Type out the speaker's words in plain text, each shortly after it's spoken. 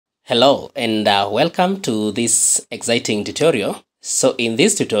Hello and welcome to this exciting tutorial. So in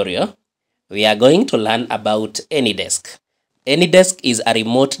this tutorial, we are going to learn about AnyDesk. AnyDesk is a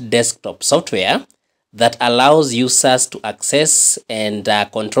remote desktop software that allows users to access and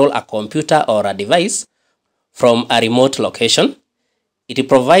control a computer or a device from a remote location. It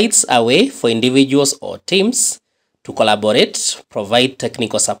provides a way for individuals or teams to collaborate, provide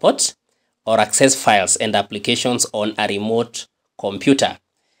technical support, or access files and applications on a remote computer.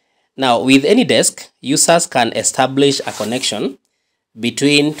 Now, with AnyDesk, users can establish a connection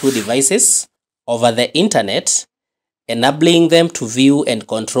between two devices over the internet, enabling them to view and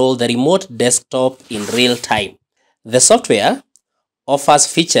control the remote desktop in real time. The software offers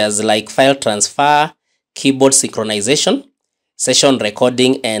features like file transfer, keyboard synchronization, session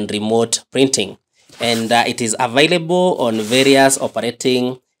recording, and remote printing. And it is available on various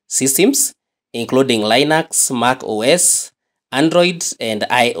operating systems, including Linux, Mac OS, Android, and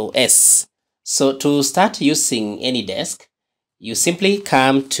iOS. So to start using AnyDesk, you simply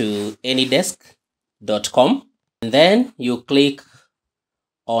come to anydesk.com and then you click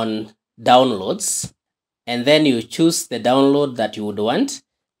on downloads and then you choose the download that you would want.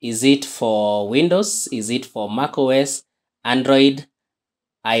 Is it for Windows? Is it for Mac OS, Android,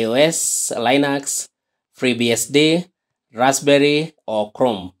 iOS, Linux, FreeBSD, Raspberry, or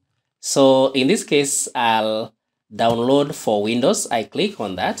Chrome? So in this case, I'll download for Windows. I click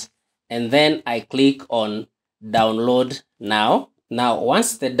on that and then I click on download now. Now,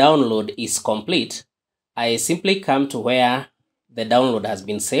 once the download is complete, I simply come to where the download has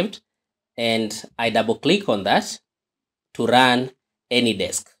been saved and I double click on that to run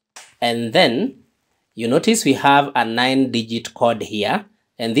AnyDesk. And then you notice we have a 9-digit code here,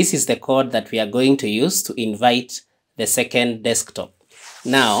 and this is the code that we are going to use to invite the second desktop.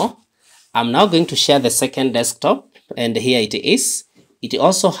 Now, I'm now going to share the second desktop, and here it is. It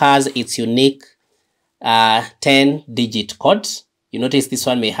also has its unique 10-digit code. You notice this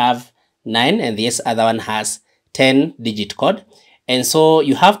one may have 9 and this other one has 10-digit code. And so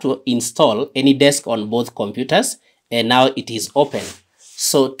you have to install AnyDesk on both computers, and now it is open.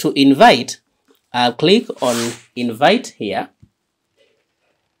 So to invite, I'll click on invite here.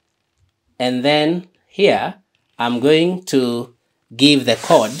 And then here, I'm going to give the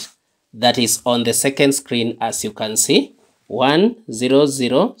code that is on the second screen, as you can see,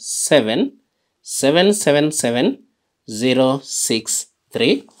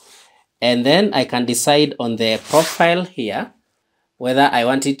 1007777063. And then I can decide on the profile here whether I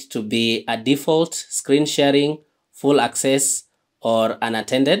want it to be a default, screen sharing, full access, or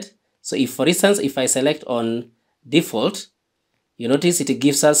unattended. So if, for instance, if I select on default, you notice it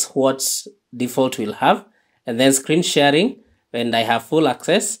gives us what default will have, and then screen sharing when I have full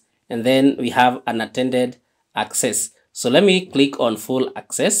access, and then we have unattended access. So let me click on full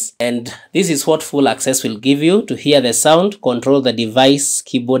access, and this is what full access will give you: to hear the sound, control the device,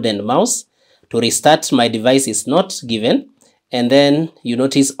 keyboard and mouse. To restart my device is not given, and then you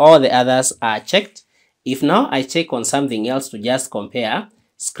notice all the others are checked. If now I check on something else to just compare,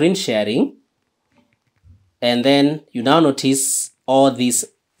 screen sharing, and then you now notice all these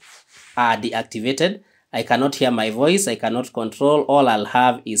are deactivated. I cannot hear my voice, I cannot control, all I'll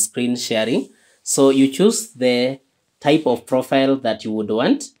have is screen sharing. So you choose the type of profile that you would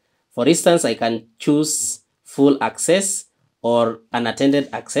want. For instance, I can choose full access or unattended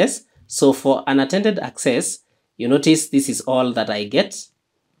access. So for unattended access, you notice this is all that I get,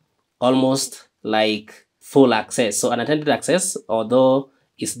 almost like full access. So unattended access, although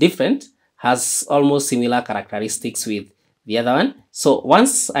it's different, has almost similar characteristics with the other one. So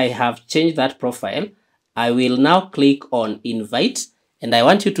once I have changed that profile, I will now click on invite, and I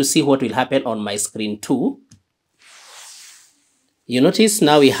want you to see what will happen on my screen too. You notice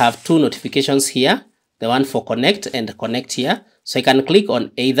now we have two notifications here, the one for connect and connect here. So I can click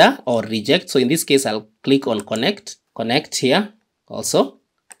on either or reject. So in this case, I'll click on connect here also.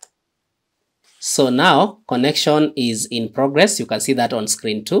 So now connection is in progress. You can see that on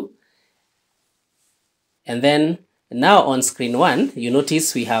screen 2. And then now on screen 1, you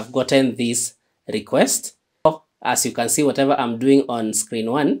notice we have gotten this request. As you can see, whatever I'm doing on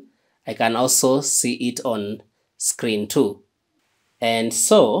screen 1, I can also see it on screen 2. And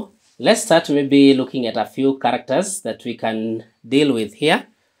so let's start maybe looking at a few characters that we can deal with here.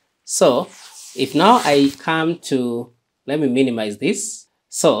 So if now I come to, let me minimize this.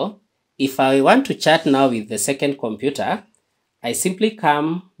 So if I want to chat now with the second computer, I simply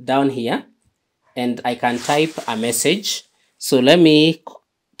come down here and I can type a message. So let me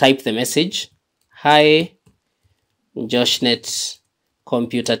type the message: hi, JoshNet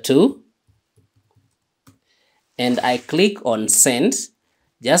Computer 2. And I click on send.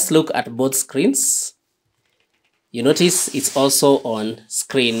 just look at both screens. You notice it's also on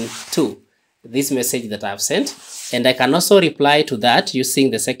screen 2, this message that I've sent. And I can also reply to that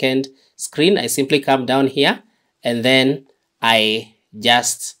using the second screen. I simply come down here and then I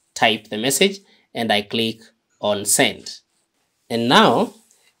just type the message and I click on send. And now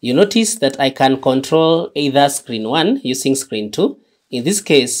you notice that I can control either screen 1 using screen 2. In this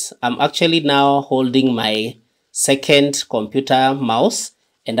case, I'm actually now holding my second computer mouse,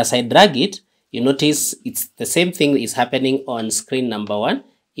 and as I drag it, you notice it's the same thing is happening on screen number 1.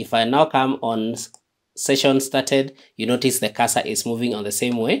 If I now come on session started, you notice the cursor is moving on the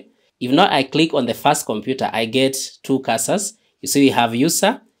same way. If now I click on the first computer, I get 2 cursors. You see we have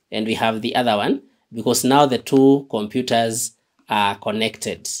user and we have the other one, because now the 2 computers are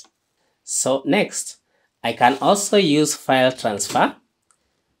connected. So next, I can also use file transfer,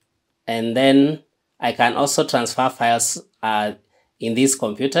 and then I can also transfer files in these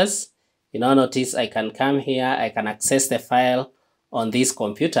computers. You now notice I can come here, I can access the file on this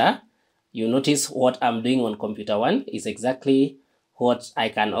computer. You notice what I'm doing on computer 1 is exactly what I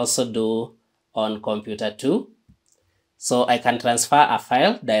can also do on computer 2. So I can transfer a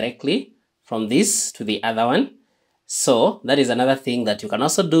file directly from this to the other one. So that is another thing that you can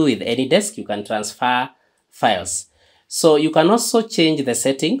also do with AnyDesk. You can transfer files. So you can also change the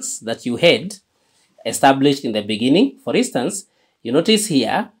settings that you had established in the beginning. For instance, you notice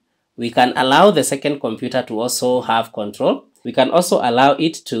here, we can allow the second computer to also have control. We can also allow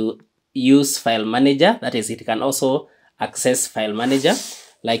it to use file manager. That is, it can also access file manager.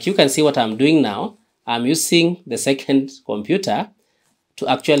 Like you can see what I'm doing now. I'm using the second computer to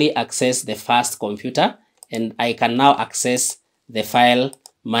actually access the first computer, and I can now access the file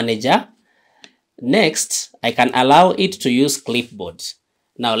manager. Next, I can allow it to use clipboard.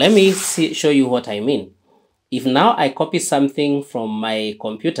 Now let me show you what I mean. If now I copy something from my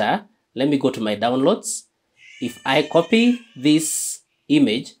computer, let me go to my downloads. If I copy this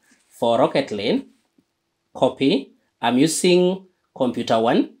image for Rocket Lane, copy, I'm using computer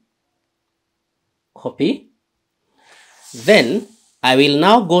 1, copy. Then I will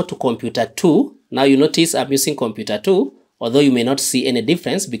now go to computer 2. Now you notice I'm using computer 2, although you may not see any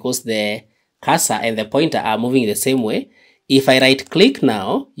difference because the cursor and the pointer are moving the same way. If I right click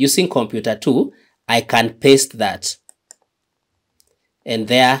now using computer 2, I can paste that. And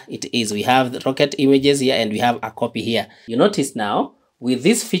there it is. We have the rocket images here and we have a copy here. You notice now with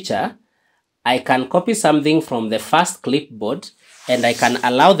this feature, I can copy something from the first clipboard and I can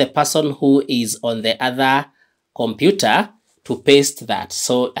allow the person who is on the other computer to paste that.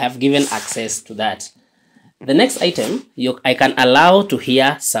 So I have given access to that. The next item, I can allow to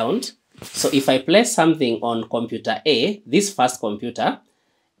hear sound. So if I place something on computer A, this first computer,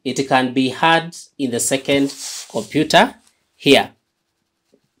 it can be heard in the second computer here.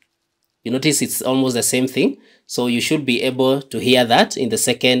 You notice it's almost the same thing. So you should be able to hear that in the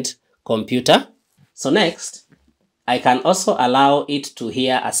second computer. So next, I can also allow it to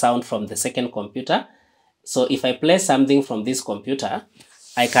hear a sound from the second computer. So if I play something from this computer,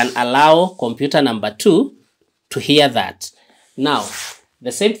 I can allow computer number 2 to hear that. Now,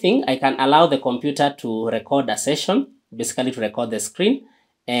 the same thing, I can allow the computer to record a session, basically to record the screen.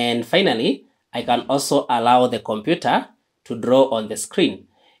 And finally, I can also allow the computer to draw on the screen.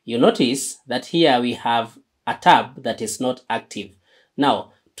 You notice that here we have a tab that is not active.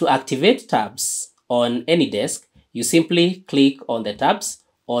 Now, to activate tabs on AnyDesk, you simply click on the tabs,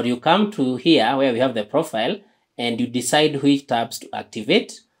 or you come to here where we have the profile and you decide which tabs to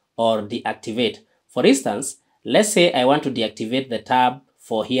activate or deactivate. For instance, let's say I want to deactivate the tab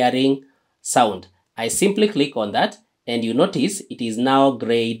for hearing sound. I simply click on that and you notice it is now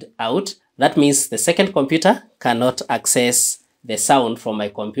grayed out. That means the second computer cannot access the sound from my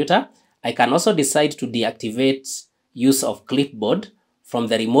computer. I can also decide to deactivate use of clipboard from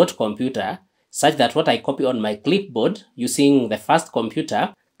the remote computer, such that what I copy on my clipboard using the first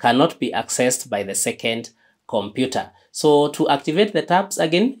computer cannot be accessed by the second computer. So to activate the tabs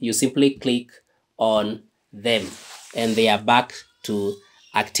again, you simply click on them and they are back to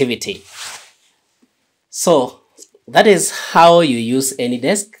activity. So that is how you use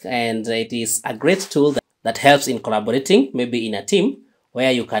AnyDesk, and it is a great tool that helps in collaborating, maybe in a team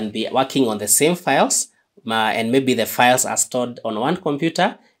where you can be working on the same files and maybe the files are stored on one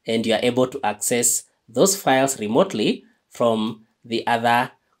computer and you are able to access those files remotely from the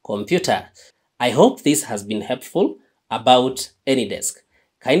other computer. I hope this has been helpful about AnyDesk.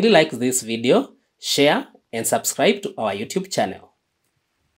 Kindly like this video, share and subscribe to our YouTube channel.